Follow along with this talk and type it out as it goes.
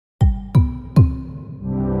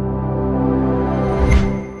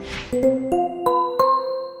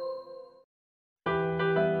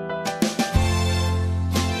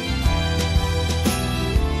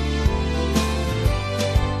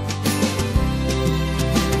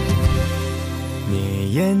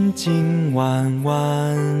你眼睛弯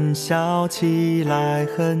弯，笑起来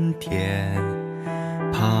很甜，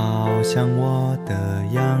好像我的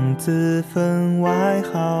样子分外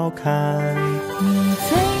好看。你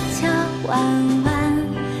嘴角弯弯，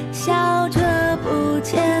笑着不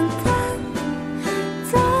简单，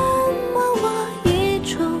怎么我一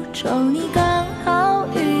出丑你刚好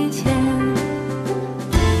遇见？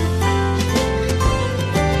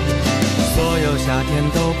所有夏天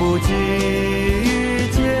都不及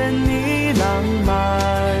遇见你浪漫，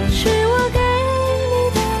是我给你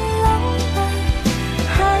的浪漫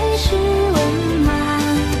还是温暖？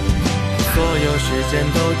所有时间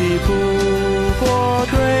都抵不过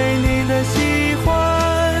对你的喜欢，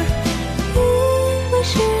因为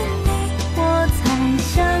是你我才相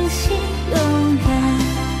信永远。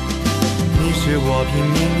你是我拼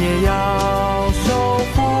命也要守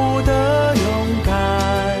护的勇敢，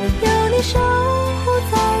有你守护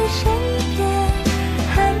在身边，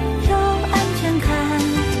很有安全感。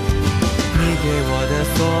你给我的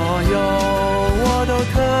所有我都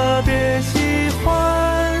特别喜欢，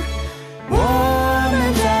我们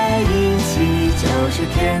在一起就是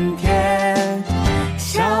甜甜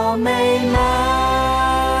小美满。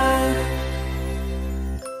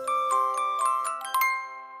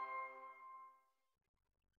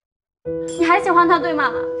你还喜欢他对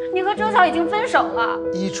吗？你和周晓已经分手了。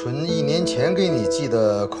依纯1年前给你寄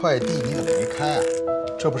的快递你怎么没开啊？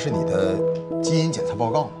这不是你的基因检测报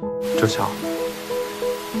告吗？周晓，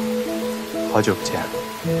好久不见。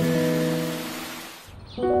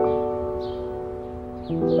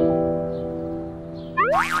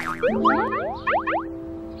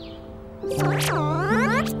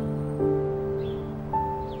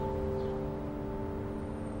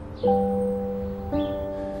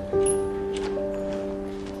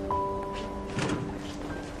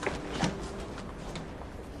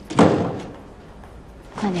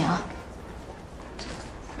慢点啊。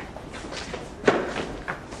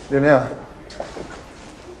玲玲，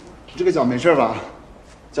你这个脚没事吧？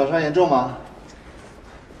脚伤严重吗？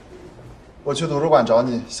我去图书馆找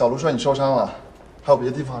你，小卢说你受伤了，还有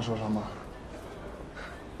别的地方受伤吗？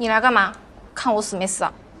你来干嘛？看我死没死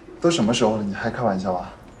啊？都什么时候了，你还开玩笑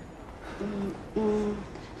啊？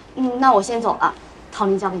那我先走了，陶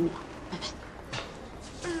林交给你了，拜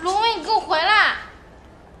拜。龙威，你给我回来！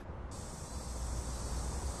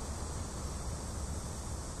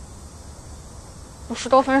不是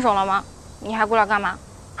都分手了吗？你还过来干嘛？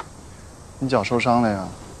你脚受伤了呀，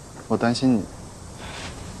我担心你。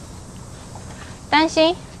担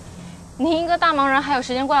心？你一个大忙人还有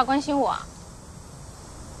时间过来关心我啊？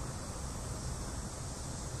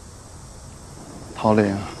陶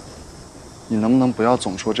玲，你能不能不要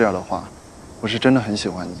总说这样的话？我是真的很喜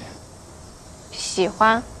欢你。喜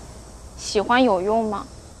欢？喜欢有用吗？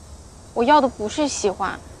我要的不是喜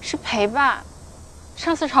欢，是陪伴。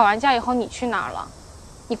上次吵完架以后，你去哪儿了？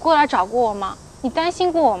你过来找过我吗？你担心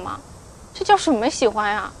过我吗？这叫什么喜欢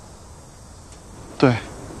呀？对，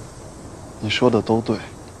你说的都对，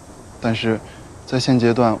但是在现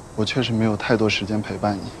阶段，我确实没有太多时间陪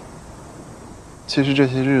伴你。其实这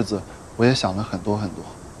些日子，我也想了很多很多。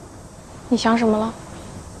你想什么了？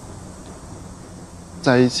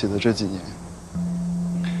在一起的这几年，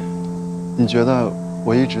你觉得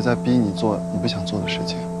我一直在逼你做你不想做的事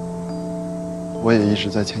情，我也一直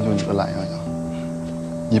在迁就你的懒洋洋。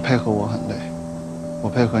你配合我很累，我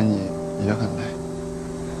配合你也很累。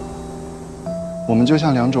我们就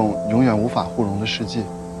像两种永远无法互融的世界，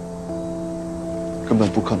根本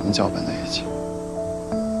不可能搅拌在一起。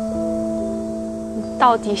你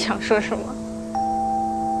到底想说什么？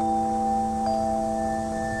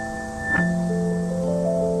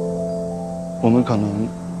我们可能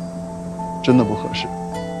真的不合适，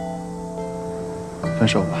分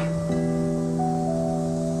手吧。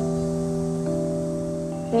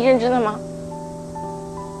你认真的吗？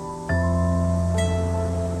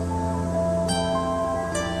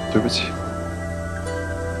对不起。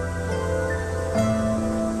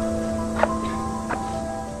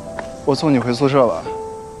我送你回宿舍吧。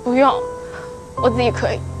不用，我自己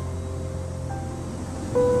可以。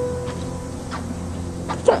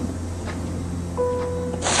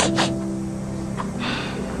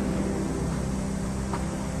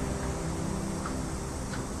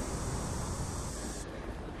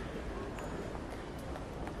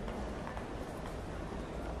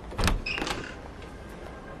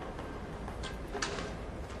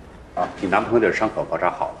你男朋友的伤口包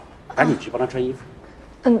扎好了，赶紧去帮他穿衣服。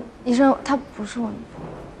医生，他不是我女朋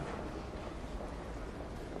友。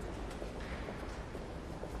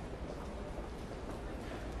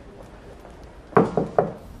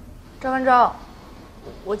赵文昭，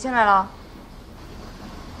我进来了。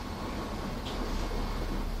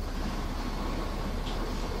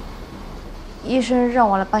医生让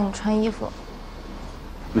我来帮你穿衣服。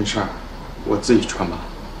没事儿，我自己穿吧。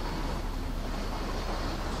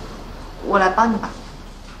我来帮你吧。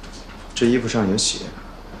这衣服上有血，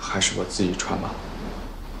还是我自己穿吧。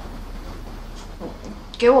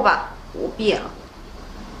给我吧，我闭眼了。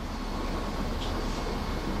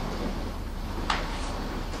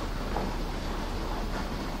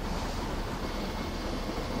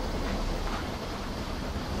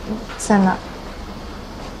在哪？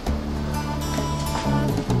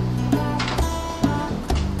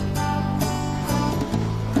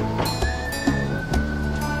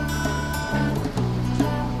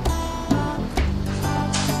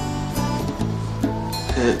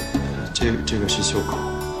这个是袖口。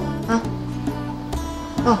啊？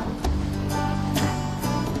哦，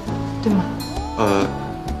这儿，对吗？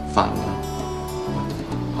反了。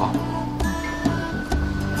好。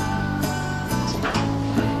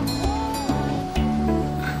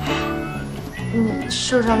你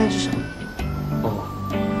受伤那只手。哦。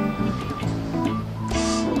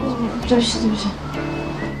对不起，对不起。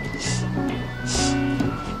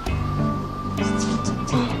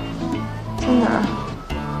在哪儿？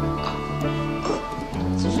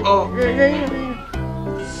哦，忍。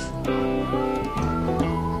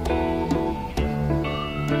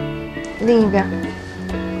另一边。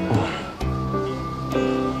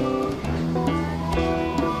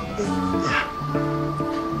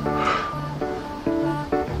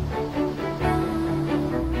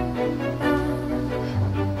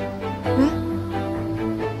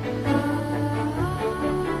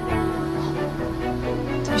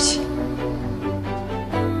对不起。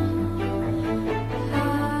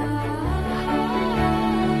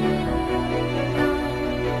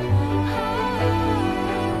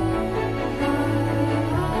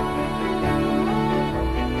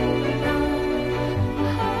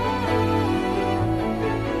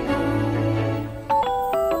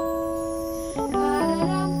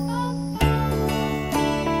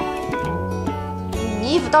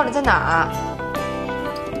你衣服到底在哪儿啊？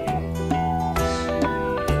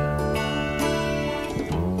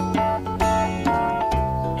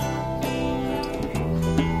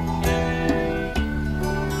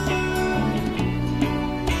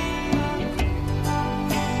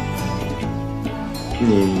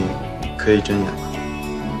你可以睁眼了。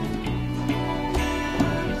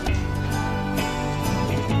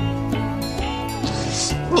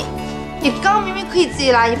你刚刚明明可以自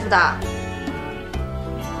己拉衣服的。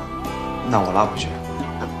那我拉回去。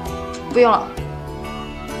不用了。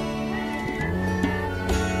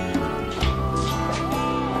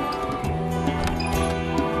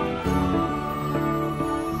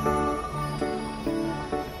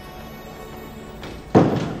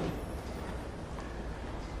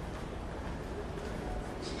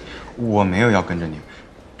我没有要跟着你，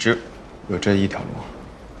只有这一条路。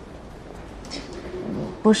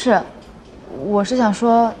不是，我是想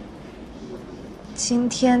说，今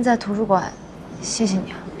天在图书馆，谢谢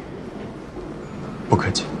你啊。不客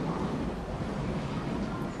气。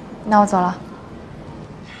那我走了。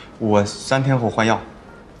我3天后换药。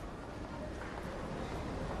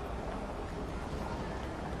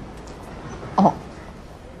哦。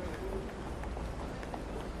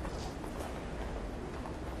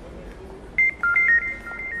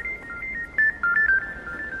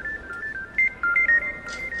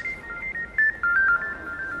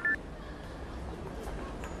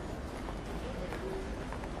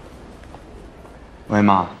喂，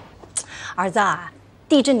妈。儿子，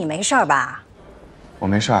地震你没事吧？我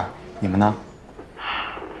没事儿，你们呢？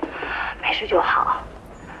没事就好。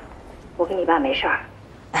我跟你爸没事儿。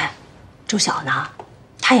哎，周晓呢？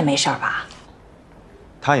他也没事吧？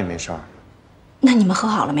他也没事儿。那你们和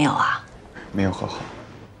好了没有啊？没有和好。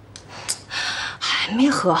还没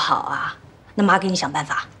和好啊？那妈给你想办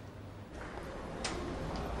法。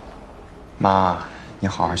妈，你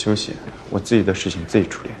好好休息，我自己的事情自己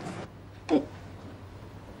处理。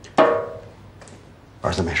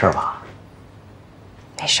儿子没事吧？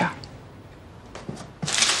没事儿。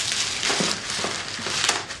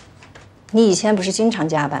你以前不是经常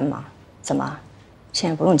加班吗？怎么，现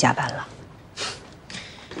在不用加班了？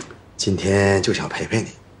今天就想陪陪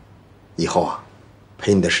你，以后啊，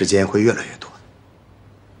陪你的时间会越来越多。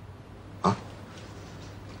啊？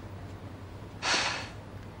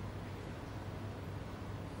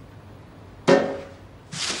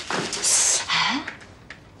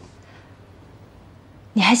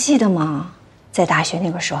你还记得吗？在大学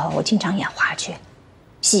那个时候，我经常演话剧，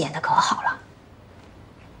戏演的可好了。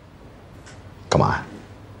干嘛呀？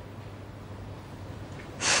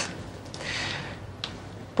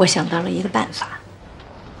我想到了一个办法。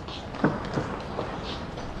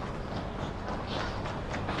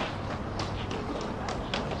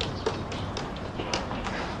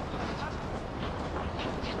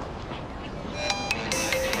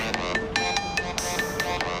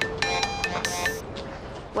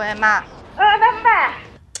喂，妈。喂，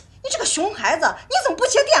你这个熊孩子，你怎么不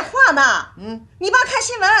接电话呢？你爸看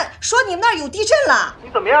新闻说你们那儿有地震了。你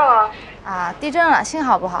怎么样啊？啊，地震了，幸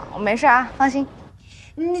好不好，我没事啊，放心。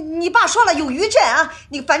你爸说了有余震啊，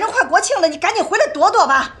你反正快国庆了，你赶紧回来躲躲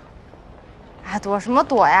吧。啊，躲什么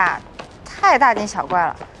躲呀？太大惊小怪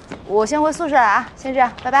了。我先回宿舍了啊，先这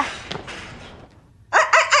样，拜拜。哎，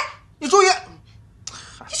你注意！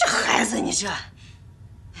你这孩子，你这，哎呀，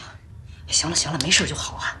行了，没事就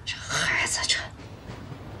好啊。这孩子这。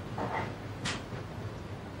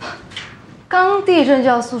刚地震就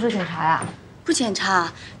要宿舍检查呀？不检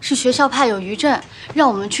查，是学校怕有余震，让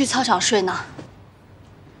我们去操场睡呢。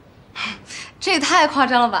这也太夸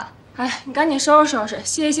张了吧！哎，你赶紧收拾收拾，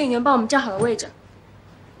谢谢信已经帮我们占好了位置。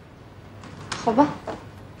好吧。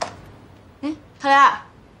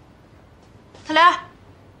陶莲，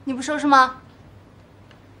你不收拾吗？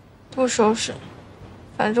不收拾，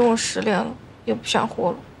反正我失恋了，也不想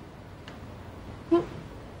活了。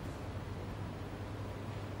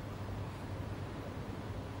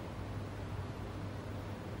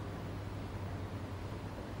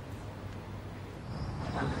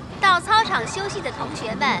到操场休息的同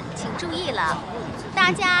学们，请注意了，大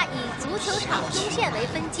家以足球场中线为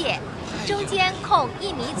分界，中间空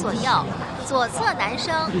1米左右，左侧男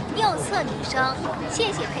生，右侧女生，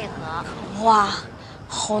谢谢配合。哇，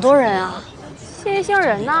好多人啊！谢谢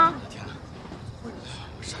人呢？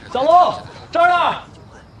小龙，这儿呢。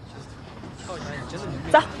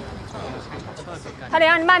走。陶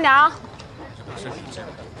莲，你慢点啊，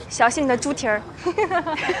小心你的猪蹄儿。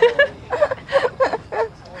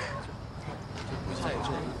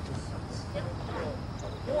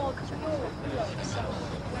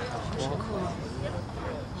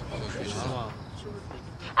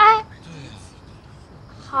哎，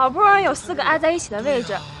好不容易有4个挨在一起的位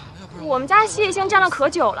置，我们家谢星站了可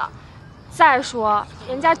久了。再说，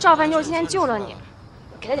人家赵泛舟今天救了你，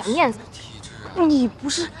给他点面子。你不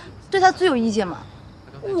是对他最有意见吗？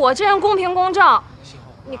我这人公平公正，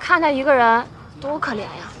你看他一个人多可怜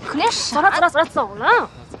呀！可怜啥？走了。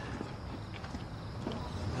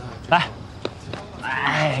来，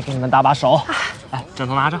给你们搭把手。来，枕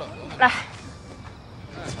头拿着。来，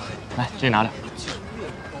这拿着。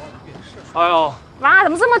哎呦，妈，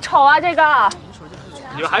怎么这么丑啊？这个。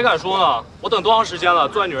你们还敢说呢？我等多长时间了，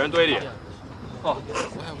坐在女人堆里。哦，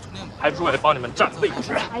还不是为了帮你们占位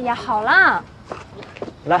置。哎呀，好啦。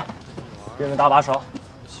来，给你们搭把手。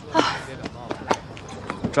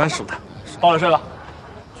专属的，抱着睡吧。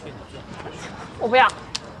我不要。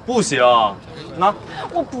不行，那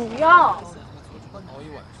我不要。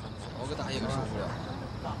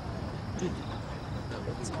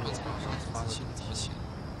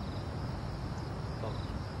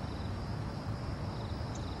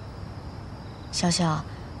小小，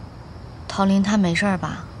陶林她没事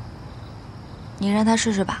吧？你让她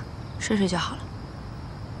试试吧，试试就好了。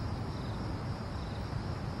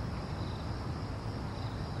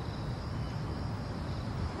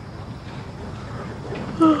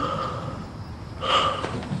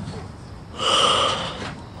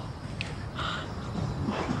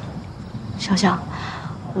小小，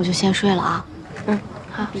我就先睡了啊。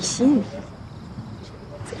好，比心。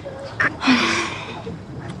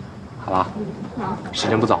好了，时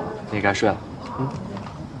间不早了，你也该睡了。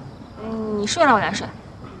你睡了我再睡。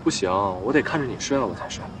不行，我得看着你睡了我才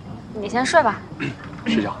睡。你先睡吧。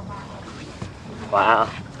睡觉。晚安啊。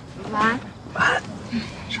晚安。晚安。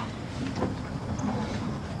上。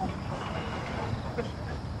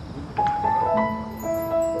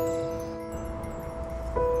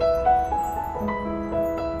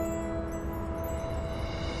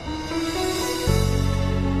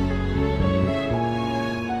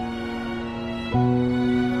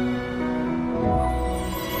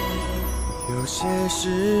有些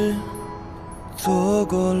事错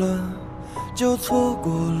过了就错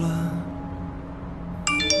过了，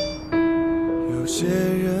有些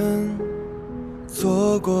人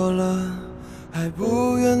错过了还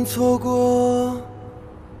不愿错过。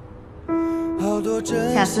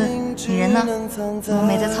夏思，你人呢？怎么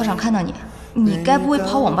没在操场看到你？你该不会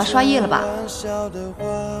跑网吧刷夜了吧？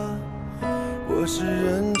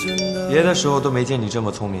别的时候都没见你这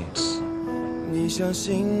么聪明。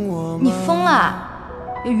你疯了？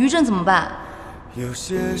有余震怎么办？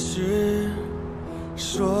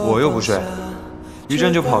我又不睡，余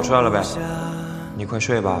震就跑出来了呗。你快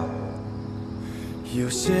睡吧。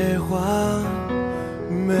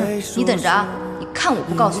你等着啊！你看我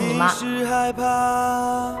不告诉你妈。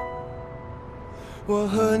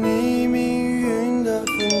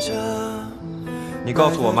你告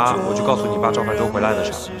诉我妈，我就告诉你爸赵泛舟回来的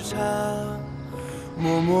事。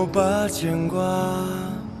默默把牵挂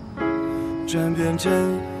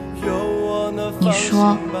你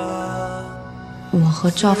说我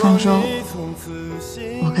和赵泛舟，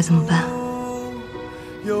我该怎么办？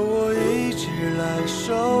由我一直来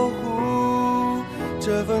守护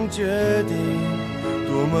这份决定，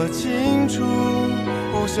多么清楚，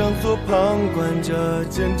不想做旁观者，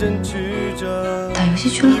见证曲折。打游戏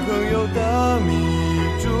去了。以朋友的名义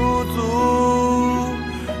驻足，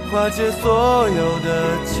化解所有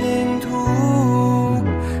的倾吐。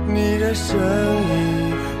你的声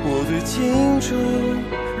音我最清楚，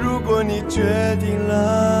如果你决定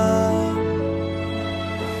了，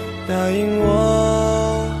答应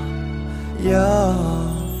我要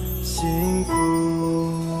幸福。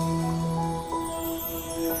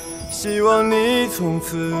希望你从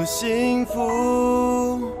此幸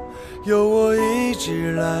福，由我一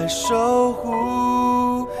直来守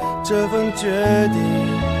护这份决定，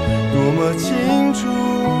多么清楚，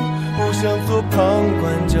不想做旁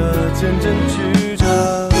观者，见证曲折。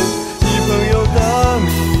以朋友的名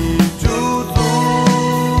义驻足，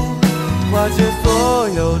化解所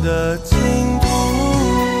有的倾吐。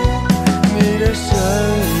你的声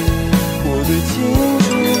音我最清楚，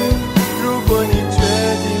如果你决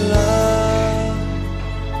定了，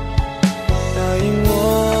答应我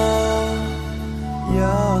要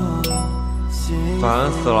幸福。烦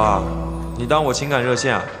死了！你当我情感热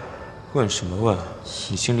线啊？问什么问？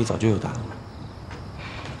你心里早就有答案了。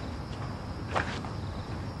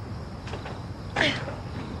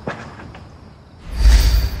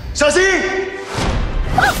小心！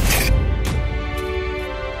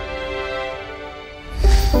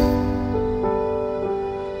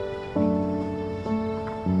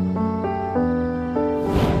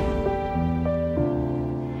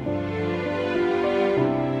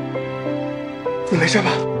你没事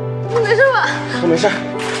吧？你没事吧？我没事，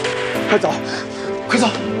快走，快走！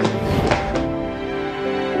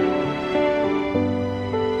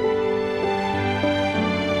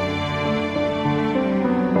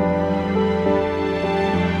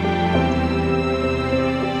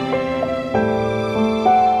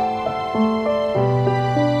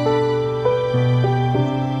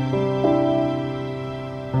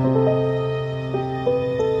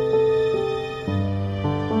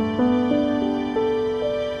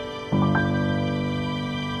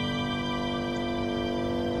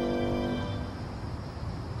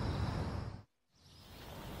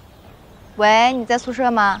喂，你在宿舍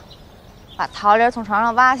吗？把桃林从床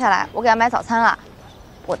上挖下来，我给他买早餐了。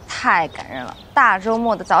我太感人了，大周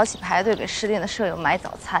末的早起排队给失恋的舍友买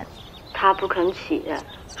早餐。他不肯起，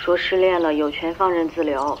说失恋了有权放任自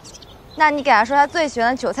流。那你给他说，他最喜欢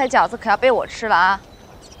的韭菜饺子可要被我吃了啊！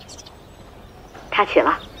他起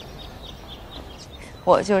了，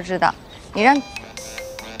我就知道，你让。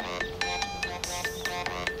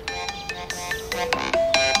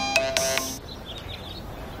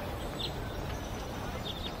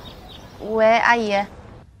喂，阿姨。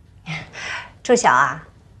周晓啊，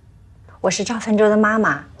我是赵泛舟的妈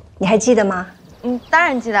妈，你还记得吗？当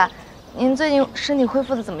然记得。您最近身体恢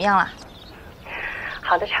复的怎么样了？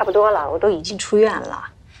好的差不多了，我都已经出院了，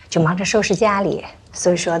就忙着收拾家里，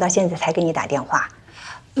所以说到现在才给你打电话。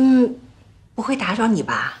不会打扰你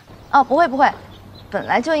吧？哦，不会不会，本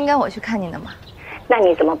来就应该我去看您的嘛。那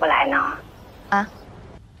你怎么不来呢？啊，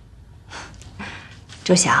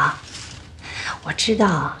周晓，我知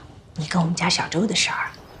道你跟我们家小周的事儿，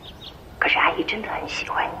可是阿姨真的很喜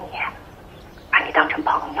欢你，把你当成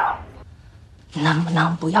朋友，能不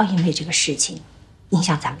能不要因为这个事情影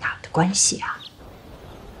响咱们俩的关系啊？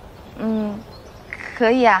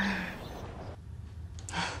可以啊。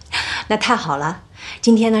那太好了，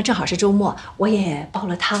今天呢正好是周末，我也煲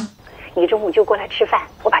了汤，你中午就过来吃饭，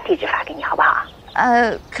我把地址发给你，好不好？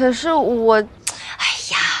可是我，哎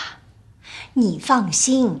呀，你放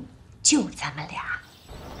心，就咱们俩。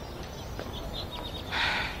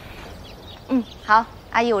好，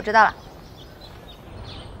阿姨，我知道了。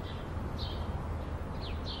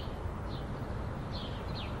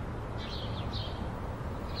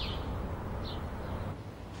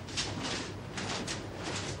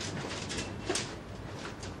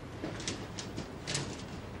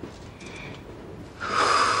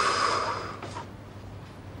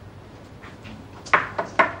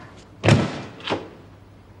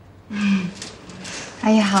阿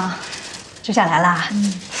姨好，周晓来啦。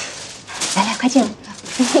来来，快进来。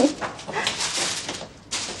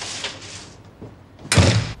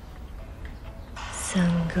3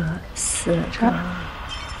个、4个，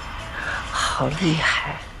好厉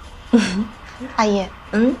害。阿姨，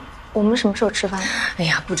我们什么时候吃饭？哎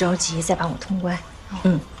呀，不着急，再帮我通关。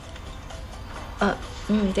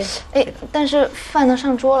嗯，对。哎，但是饭都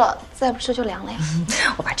上桌了，再不吃就凉了呀。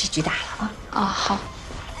我把这局打了啊。啊，好。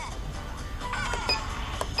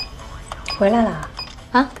回来了。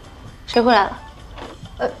啊？谁回来了？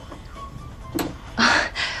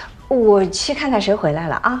我去看看谁回来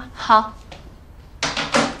了啊。好。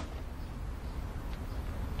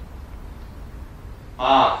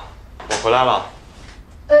妈，我回来了。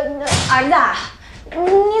儿子，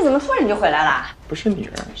你怎么突然就回来了？不是女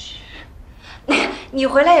儿。你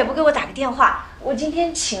回来也不给我打个电话。我今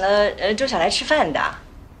天请了周晓来吃饭的。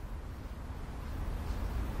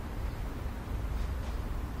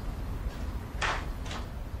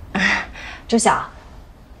周晓，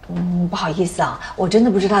不好意思啊，我真的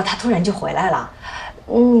不知道他突然就回来了。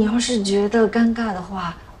你要是觉得尴尬的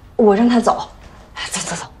话，我让他走。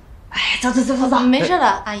走。哎，走。没事的，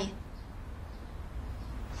阿姨。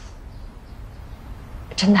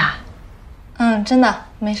真的？嗯，真的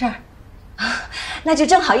没事儿。那就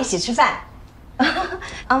正好一起吃饭。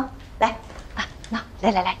啊，来啊，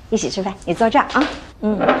来，一起吃饭。你坐这儿啊。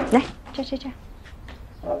来，这。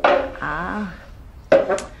啊，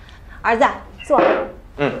儿子坐。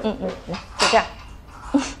来，坐这儿。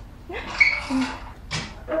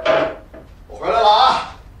我回来了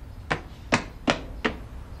啊！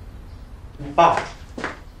爸。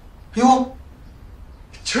哟，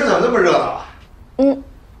今儿怎么这么热闹啊？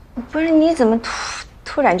不是，你怎么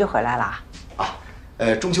突然就回来了？啊，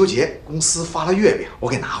中秋节公司发了月饼，我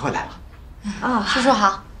给拿回来了。啊，叔叔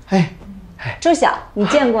好。哎，周晓，你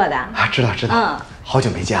见过的啊？知道。好久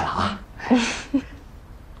没见了啊。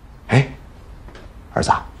哎，儿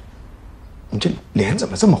子，你这脸怎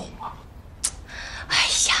么这么红啊？哎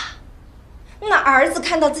呀，那儿子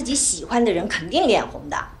看到自己喜欢的人，肯定脸红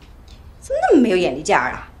的，怎么那么没有眼力见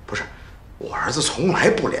儿啊？不是，我儿子从来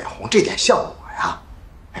不脸红，这点像我呀。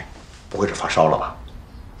哎，不会是发烧了吧？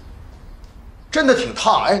真的挺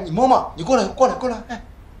烫。哎，你摸摸，你过来。哎，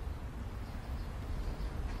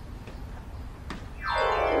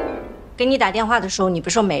给你打电话的时候，你不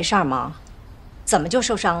说没事吗？怎么就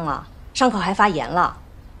受伤了？伤口还发炎了？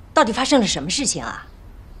到底发生了什么事情啊？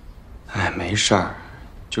哎，没事儿，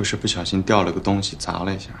就是不小心掉了个东西，砸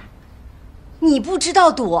了一下。你不知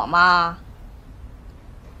道躲吗？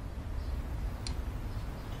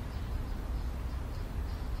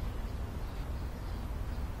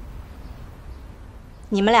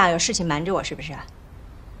你们俩有事情瞒着我是不是？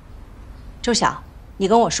周晓，你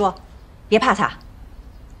跟我说，别怕他。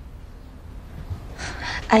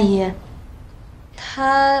阿姨，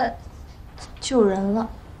他救人了。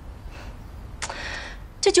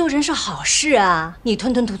这救人是好事啊，你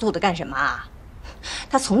吞吞吐吐的干什么啊？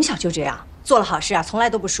他从小就这样，做了好事啊，从来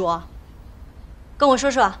都不说。跟我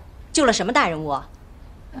说说，救了什么大人物？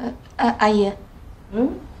阿姨，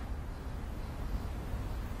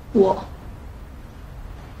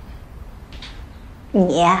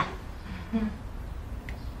你，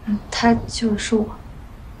他救的是我。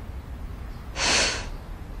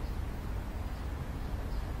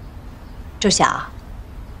周晓，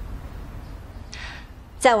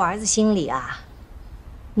在我儿子心里啊，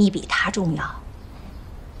你比他重要。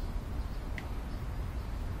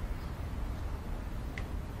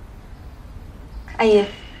阿姨，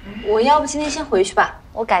我要不今天先回去吧，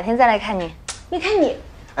我改天再来看你。你看你，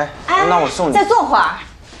哎，那我送你。再坐会儿。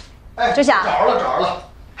哎，周晓，找着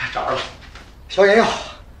了，消炎药。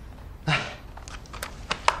来，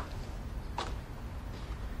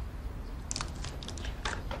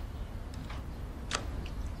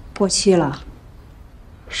过期了。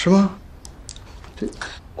是吗？这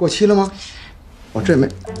过期了吗？哦，这没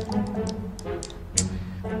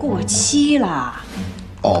过期了。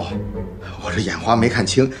哦，我这眼花没看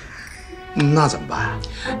清，那怎么办啊？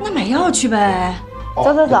那买药去呗。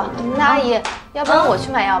走，那阿姨，要不然我去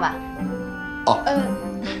买药吧。哦，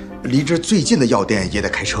离这最近的药店也得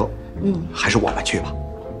开车。还是我们去吧。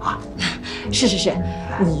啊，是，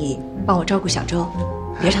你帮我照顾小周，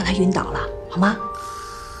别让他晕倒了，好吗？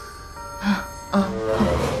啊，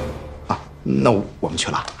那我们去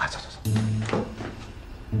了。啊，走。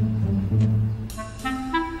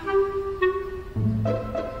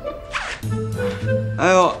哎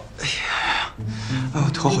呦，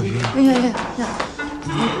头好晕啊！哎呀，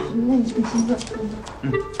那你先坐。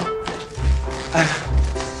哎呀！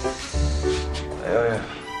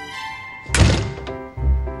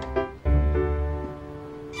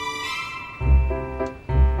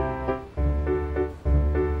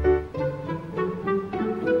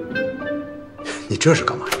你这是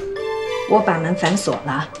干嘛呀？我把门反锁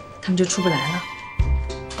了，他们就出不来了。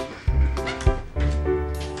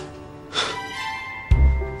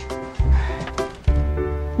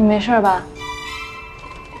你没事吧？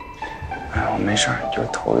哎，我没事儿，就是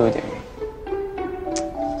头有点晕。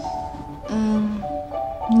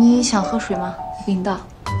你想喝水吗？我给你倒。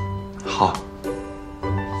好。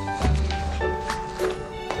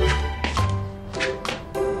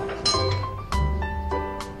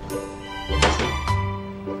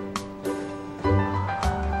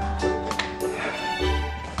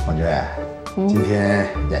王娟，今天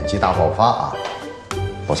演技大爆发啊，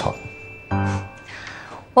不错。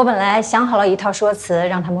我本来想好了一套说辞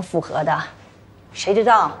让他们复合的，谁知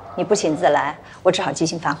道你不请自来，我只好即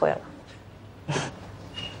兴发挥了。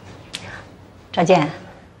赵健，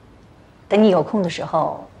等你有空的时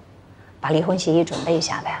候，把离婚协议准备一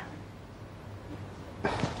下呗。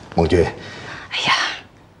孟君，哎呀，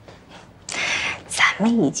咱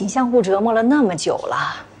们已经相互折磨了那么久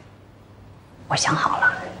了，我想好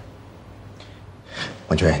了。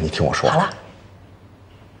孟君，你听我说。好了，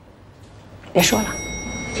别说了。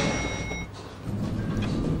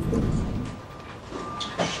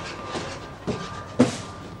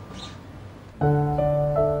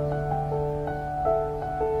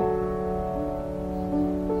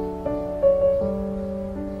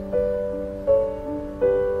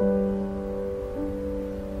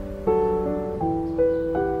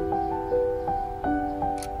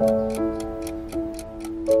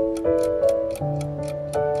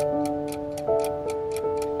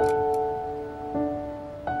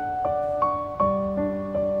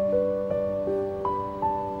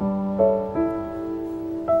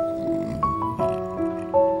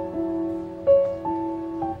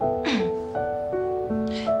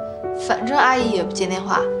反正阿姨也不接电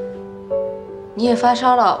话，你也发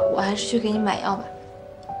烧了，我还是去给你买药吧。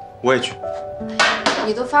我也去。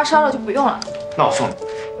你都发烧了就不用了。那我送你。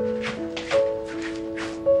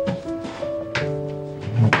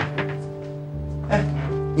哎，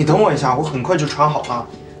你等我一下，我很快就穿好了。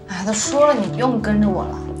哎，都说了你不用跟着我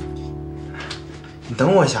了。你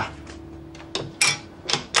等我一下。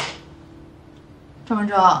赵文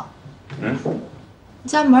哲，你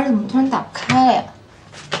家门怎么突然打不开了呀？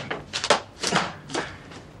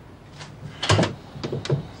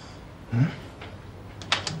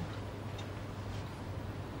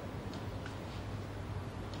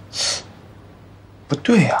不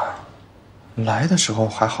对呀，来的时候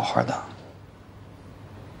还好好的。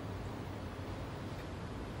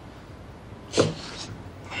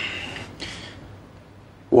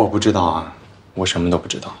我不知道啊，我什么都不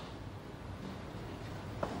知道。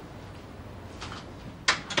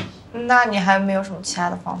那你还没有什么其他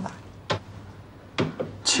的方法？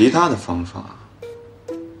其他的方法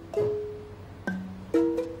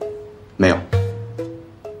没有。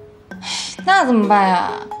那怎么办呀？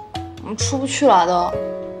我们出不去了都。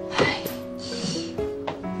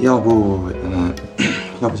要不，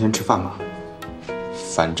要不先吃饭吧。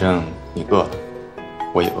反正你饿了，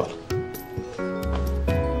我也饿了。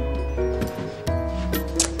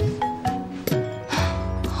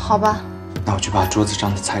好吧。那我去把桌子上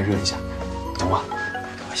的菜热一下。等我，等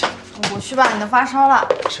我一下。我去吧，你都发烧了。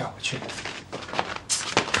是啊，我去。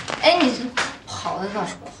哎，你这跑的倒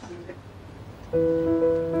是快。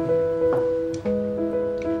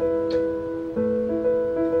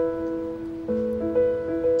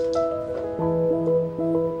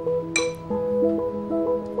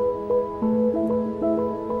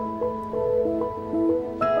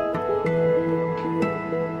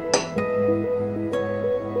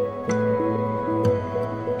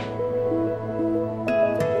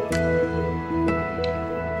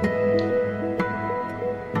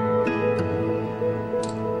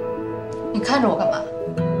你看着我干嘛？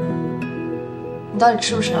你到底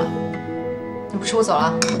吃不吃了？你不吃我走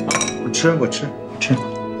了。我吃。我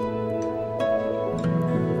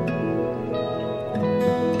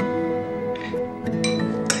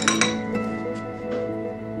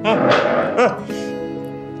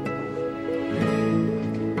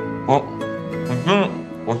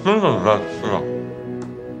真的在吃啊。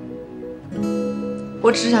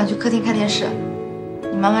我只是想去客厅看电视，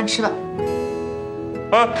你慢慢吃吧。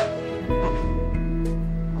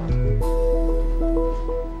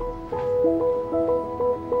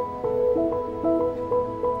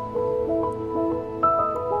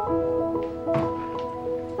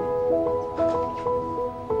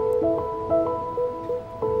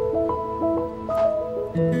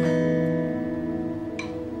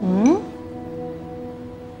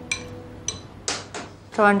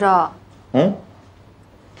赵文哲，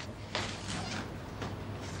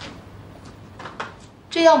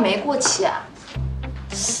这药没过期啊？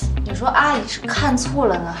你说阿姨是看错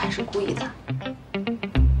了呢，还是故意的？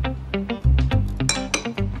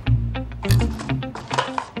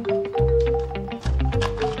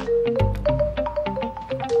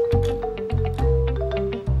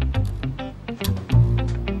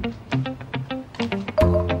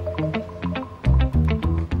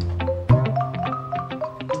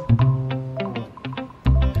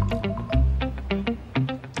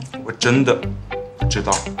真的不知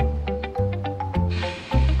道。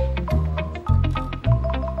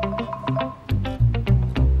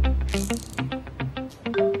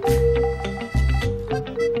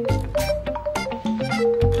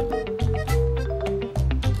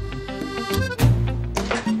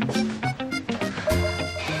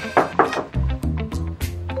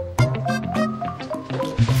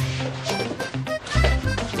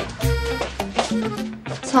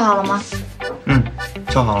测好了吗？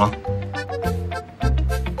测好了。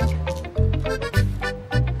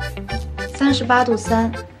38度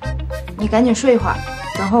3，你赶紧睡一会儿，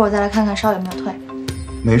等会儿我再来看看烧有没有退。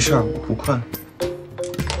没事，我不困。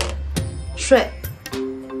睡。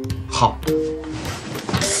好。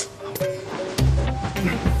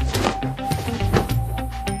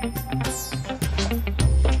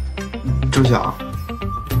周晓，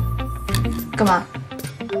干嘛？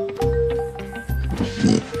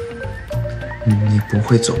你不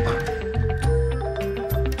会走吧？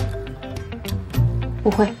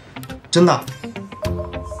不会。真的？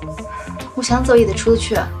我想走也得出得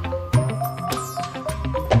去啊。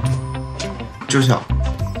周晓，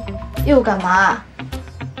又干嘛？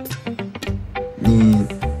你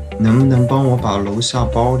能不能帮我把楼下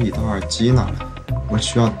包里的耳机拿来？我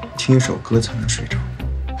需要听一首歌才能睡着。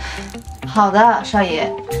好的，少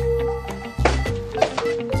爷。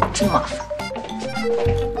真麻烦。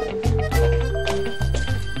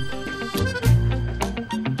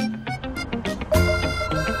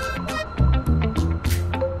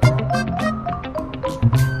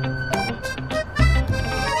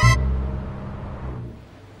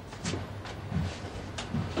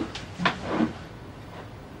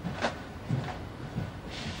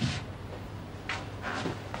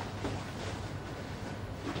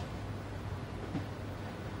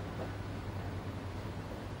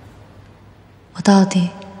我到底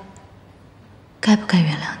该不该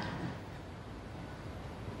原谅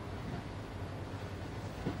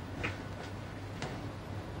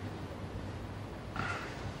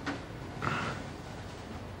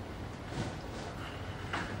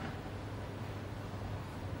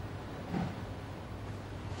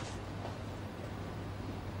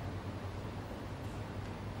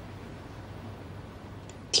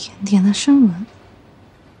你？甜甜的深吻，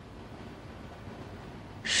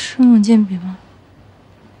深吻键笔吗？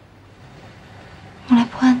用来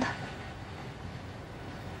破案的。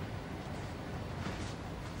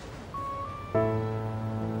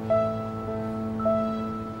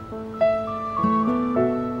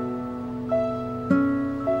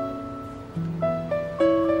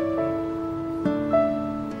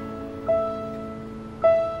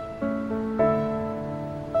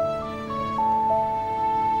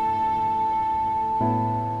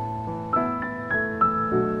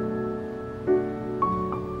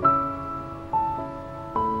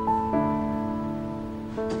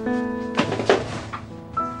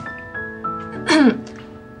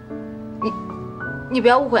你不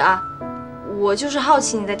要误会啊，我就是好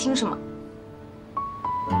奇你在听什么。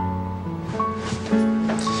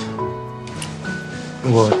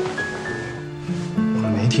我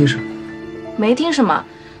没听什么。没听什么？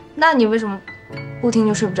那你为什么不听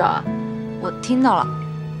就睡不着啊？我听到了，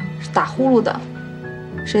是打呼噜的。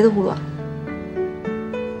谁的呼噜啊？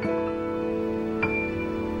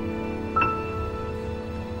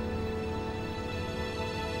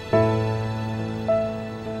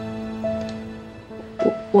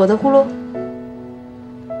我的呼噜？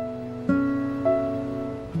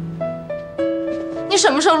你什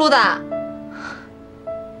么时候录的？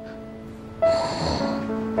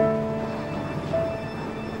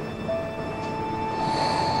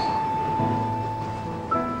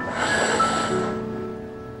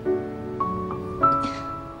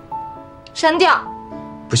删掉。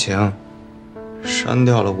不行，删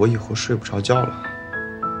掉了我以后睡不着觉了。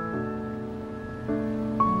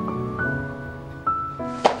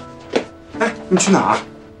哎，你去哪儿？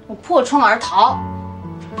我破窗而逃。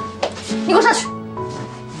你给我上去！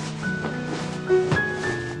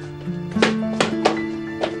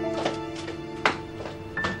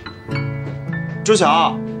周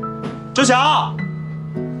晓，周晓。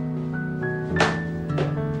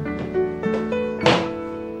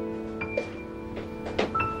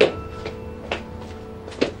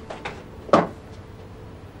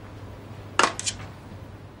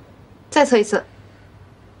再测一次。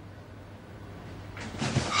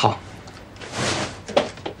好。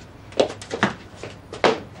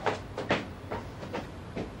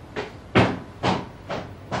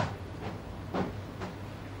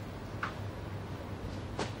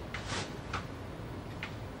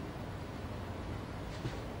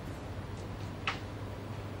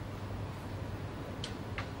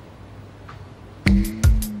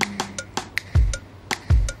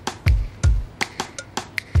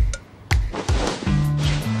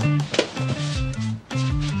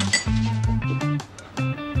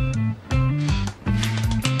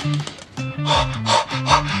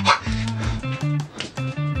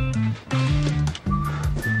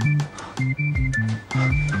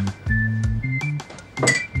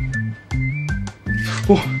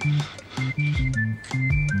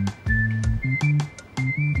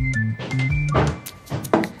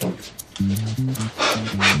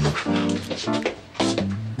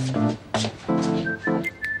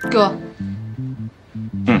给我。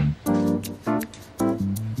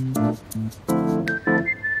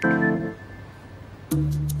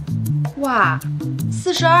哇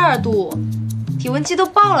，42度，体温计都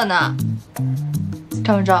报了呢。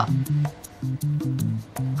赵文昭，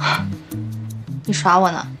你耍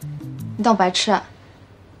我呢？你当我白痴啊？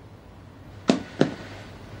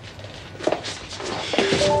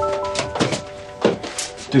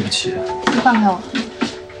对不起。你放开我！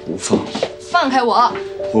不放。放开我！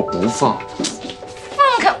我不放。放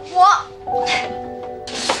开我！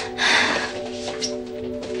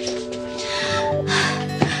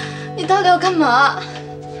你到底要干嘛？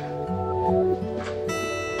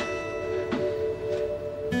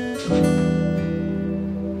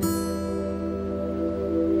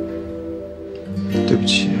对不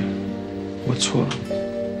起，我错了。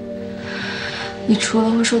你除了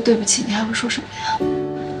会说对不起，你还会说什么呀？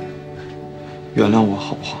原谅我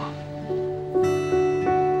好不好？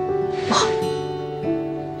不好。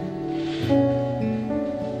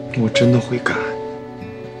我真的会改。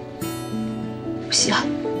不稀罕。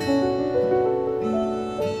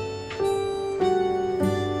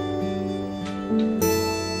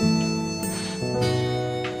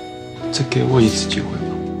再给我一次机会吧。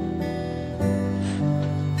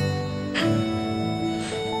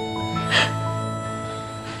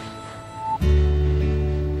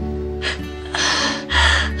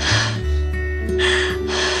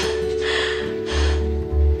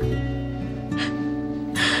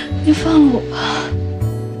你放了我吧。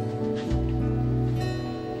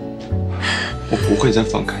我不会再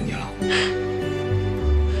放开你了。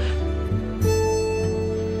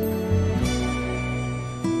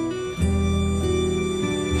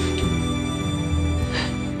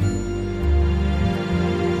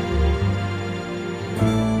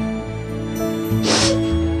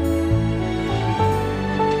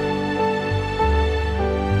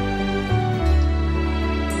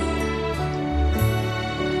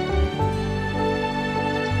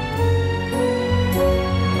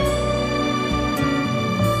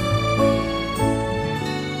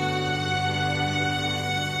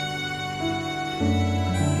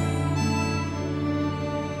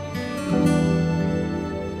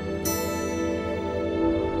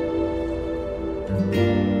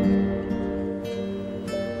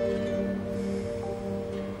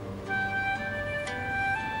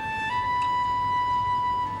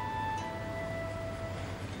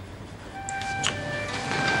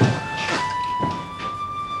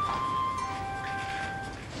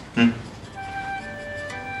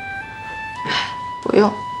不用。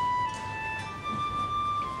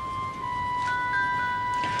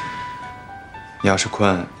你要是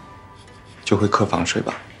困，就回客房睡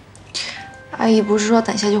吧。阿姨不是说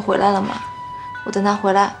等下就回来了吗？我等她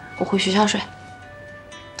回来，我回学校睡。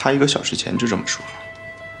她1个小时前就这么说了。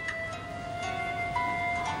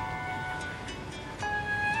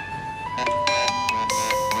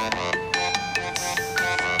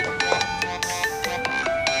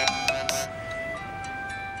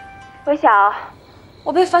韦晓，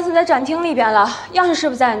我被反锁在展厅里边了，钥匙是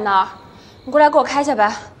不是在你那儿？你过来给我开下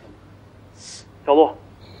呗。小鹿，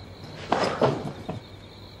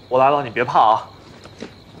我来了，你别怕啊。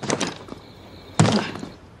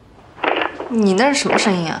你那是什么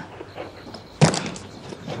声音啊？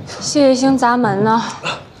谢雨欣砸门呢。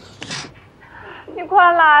你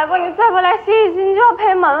快来吧，你再不来，谢雨欣就要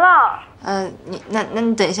赔门了。那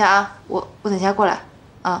你等一下啊，我等一下过来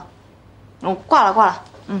啊。我挂了，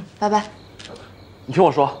拜拜。你听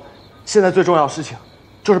我说，现在最重要的事情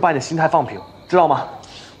就是把你的心态放平，知道吗？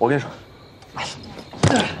我跟你说，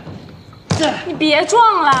你别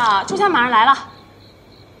撞了，周夏马上来了。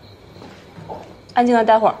安静的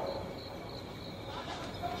待会儿。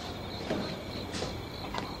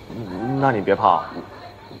那你别怕，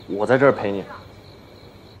我在这儿陪你。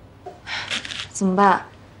怎么办？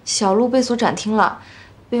小鹿被锁展厅了，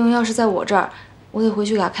备用钥匙在我这儿，我得回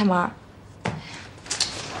去给他开门。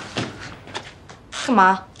干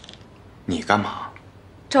嘛？你干嘛？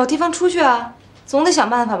找地方出去啊，总得想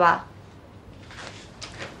办法吧。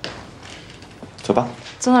走吧。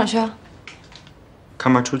走哪儿去啊？开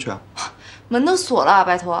门出去啊。门都锁了，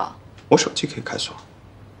拜托。我手机可以开锁。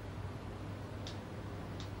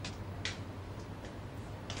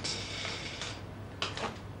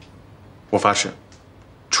我发誓，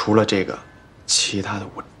除了这个，其他的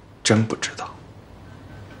我真不知道。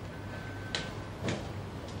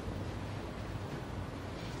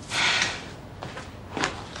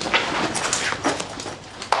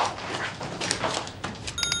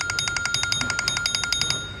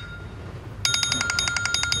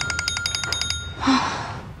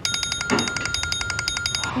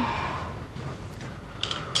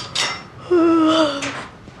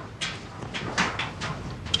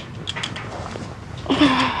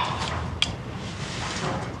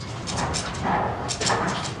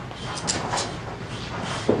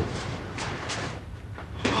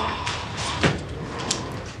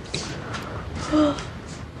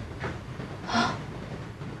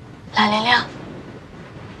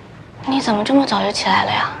你怎么这么早就起来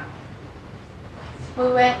了呀？微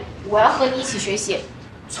微，我要和你一起学习，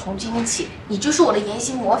从今天起，你就是我的研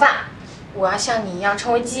习模范。我要像你一样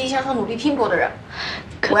成为积极向上、努力拼搏的人。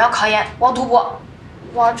我要考研，我要读博，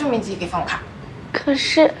我要证明自己给父母看。可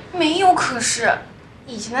是没有可是，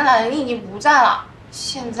以前的懒人已经不在了，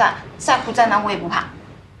现在再苦再难我也不怕。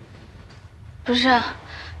不是，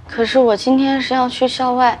可是我今天是要去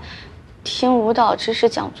校外听舞蹈知识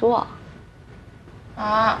讲座。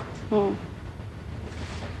啊？哦。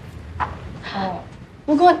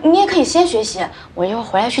不过你也可以先学习，我一会儿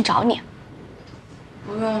回来去找你。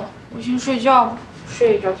不用了，我先睡觉吧，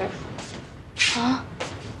睡一觉再说。啊？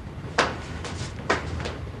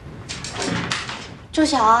周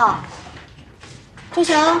晓，周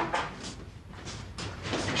晓，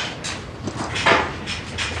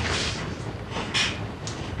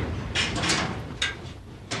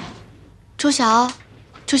周晓，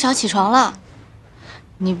周晓，起床了。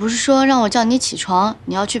你不是说让我叫你起床，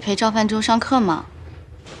你要去陪赵泛舟上课吗？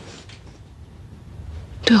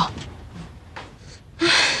对哦。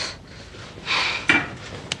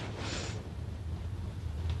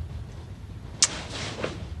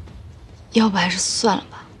要不还是算了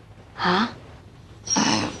吧。啊？哎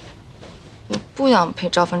呀，我不想陪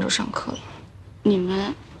赵泛舟上课了。你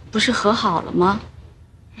们不是和好了吗？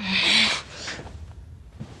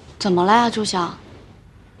怎么了呀，周晓？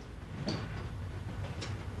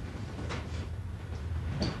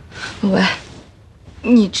喂，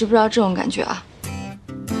你知不知道这种感觉啊？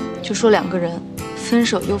就说两个人分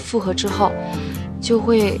手又复合之后，就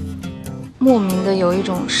会莫名的有一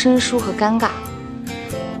种生疏和尴尬，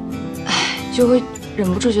就会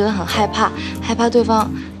忍不住觉得很害怕，害怕对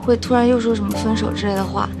方会突然又说什么分手之类的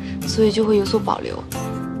话，所以就会有所保留。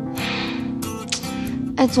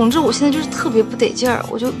哎，总之我现在就是特别不得劲儿，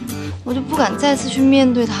我就不敢再次去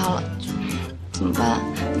面对他了，怎么办？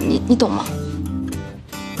你懂吗？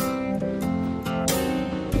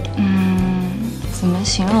怎么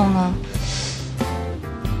形容呢？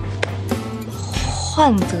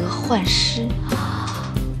患得患失。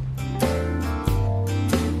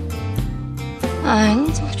哎，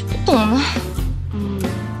你怎么就不懂呢？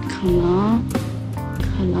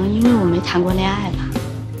可能因为我没谈过恋爱吧。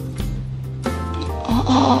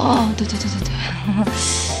对。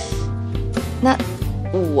那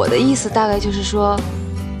我的意思大概就是说，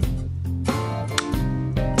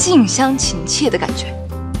近乡情怯的感觉，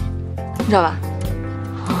你知道吧？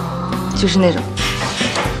就是那种。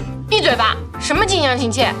闭嘴吧！什么近乡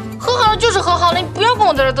情怯？和好了就是和好了，你不要跟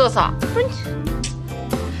我在这嘚瑟。不是你。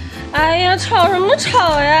哎呀，吵什么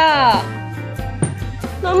吵呀？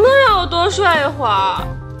能不能让我多睡一会儿？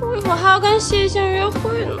我一会儿还要跟谢欣约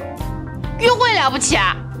会呢。约会了不起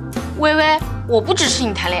啊？微微，我不支持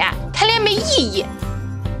你谈恋爱，谈恋爱没意义。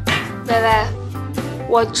微微，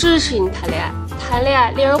我支持你谈恋爱，谈恋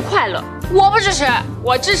爱令人快乐。我不支持，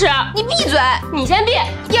我支持。你闭嘴！你先闭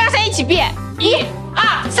，1、2、3，一起闭。1、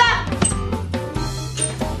2、3。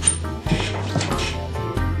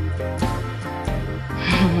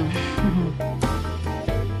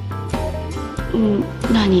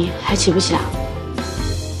那你还起不起啊？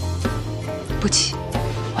不起，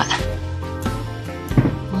晚安。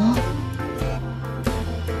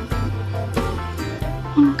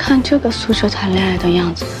看这个宿舍谈恋爱的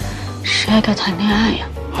样子，谁还该谈恋爱呀？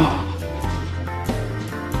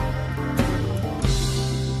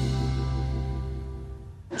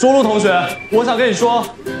周璐同学，我想跟你说，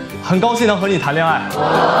很高兴能和你谈恋爱。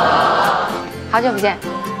好久不见。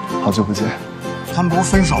好久不见。他们不是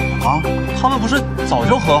分手了吗？他们不是早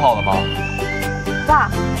就和好了吗？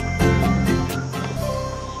爸。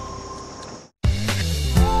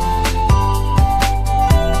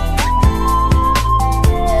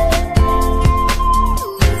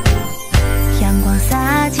阳光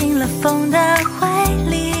洒进了风的怀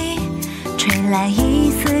里，吹来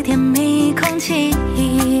一丝甜蜜空气。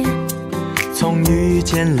从遇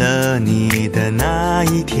见了你的那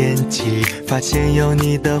一天起，发现有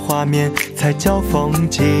你的画面才叫风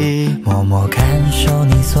景。默默感受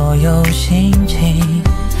你所有心情，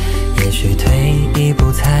也许退一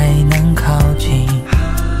步才能靠近。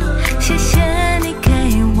谢谢你给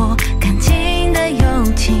我干净的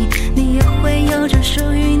勇气，你也会有着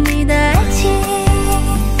属于你的爱情。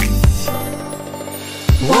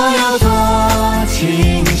我要多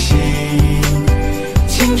清醒，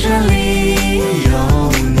青春里有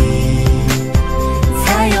你，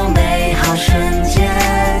才有美好瞬间，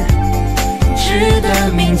值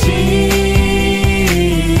得铭记。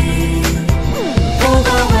不管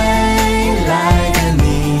未来的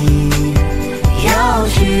你要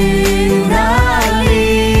去哪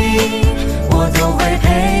里，我都会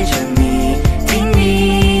陪着你，听你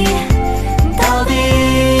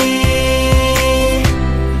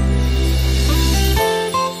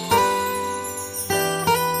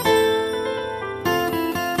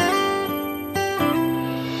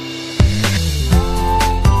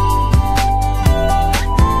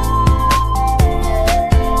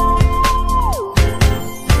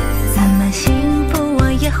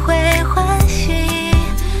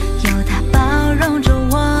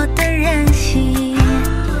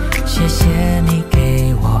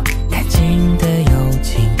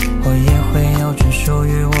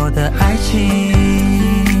情。